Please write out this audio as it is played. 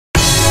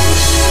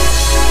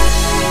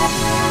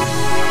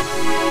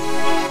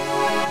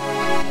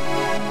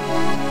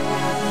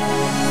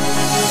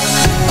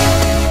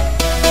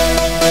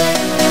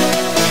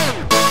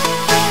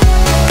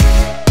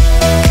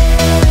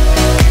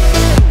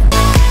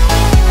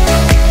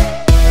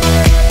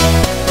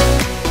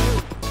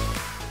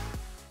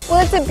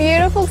It's a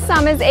beautiful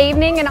summer's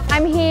evening and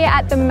I'm here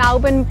at the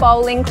Melbourne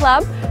Bowling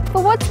Club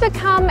for what's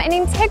become an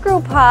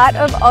integral part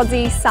of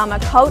Aussie summer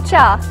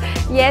culture.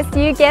 Yes,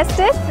 you guessed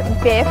it,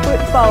 barefoot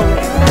bowling.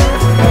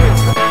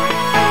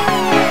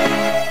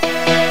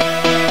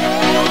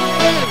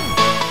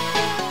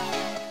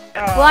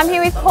 Well, I'm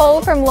here with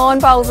Paul from Lawn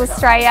Bowls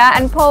Australia,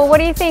 and Paul, what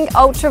do you think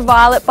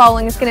ultraviolet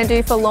bowling is going to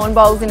do for lawn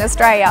bowls in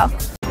Australia?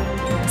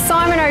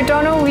 Simon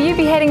O'Donnell, will you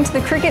be heading to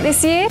the cricket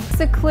this year?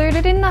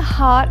 Secluded in the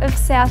heart of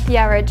South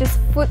Yarra, just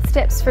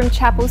footsteps from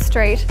Chapel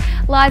Street,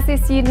 lies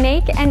this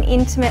unique and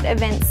intimate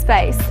event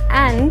space,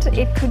 and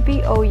it could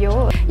be all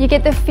yours. You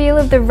get the feel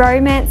of the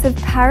romance of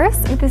Paris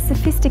with the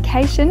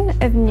sophistication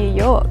of New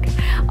York.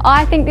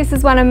 I think this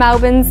is one of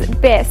Melbourne's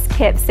best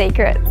kept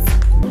secrets.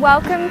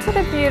 Welcome to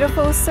the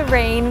beautiful,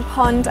 serene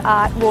Pond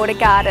Art Water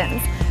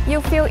Gardens.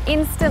 You'll feel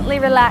instantly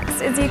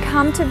relaxed as you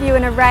come to view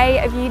an array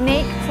of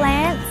unique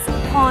plants,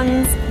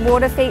 ponds,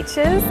 water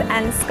features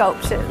and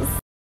sculptures.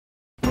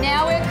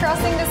 Now we're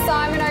crossing to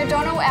Simon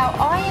O'Donnell, our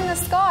eye in the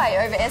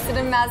sky over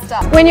Essendon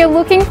Mazda. When you're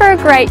looking for a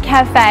great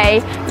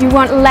cafe, you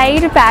want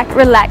laid-back,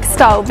 relaxed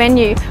style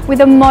venue with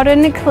a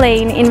modern,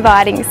 clean,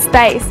 inviting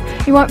space.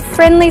 You want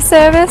friendly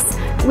service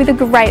with a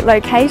great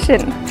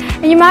location.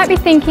 And you might be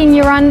thinking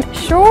you're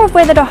unsure of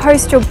whether to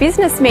host your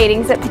business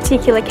meetings at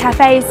particular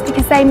cafes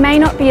because they may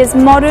not be as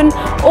modern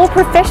or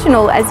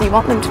professional as you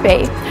want them to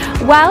be.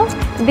 Well,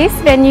 this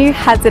venue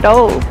has it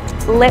all.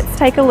 Let's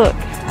take a look.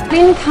 I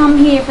didn't come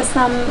here for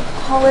some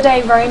holiday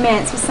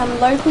romance with some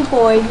local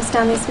boy who's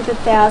done this with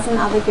 1,000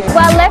 other girls.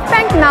 While Left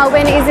Bank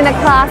Melbourne is in a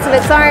class of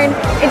its own,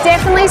 it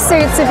definitely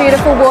suits the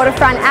beautiful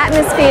waterfront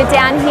atmosphere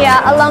down here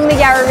along the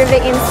Yarra River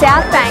in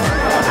South Bank.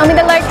 And with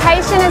a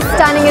location as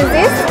stunning as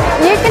this,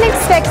 you can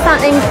expect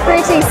something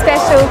pretty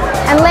special.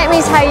 And let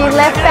me tell you,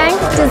 Left Bank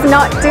does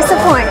not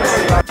disappoint.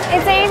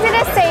 It's easy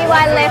to see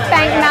why Left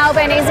Bank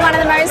Melbourne is one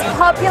of the most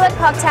popular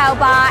cocktail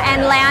bar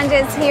and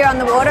lounges here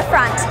on the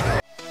waterfront.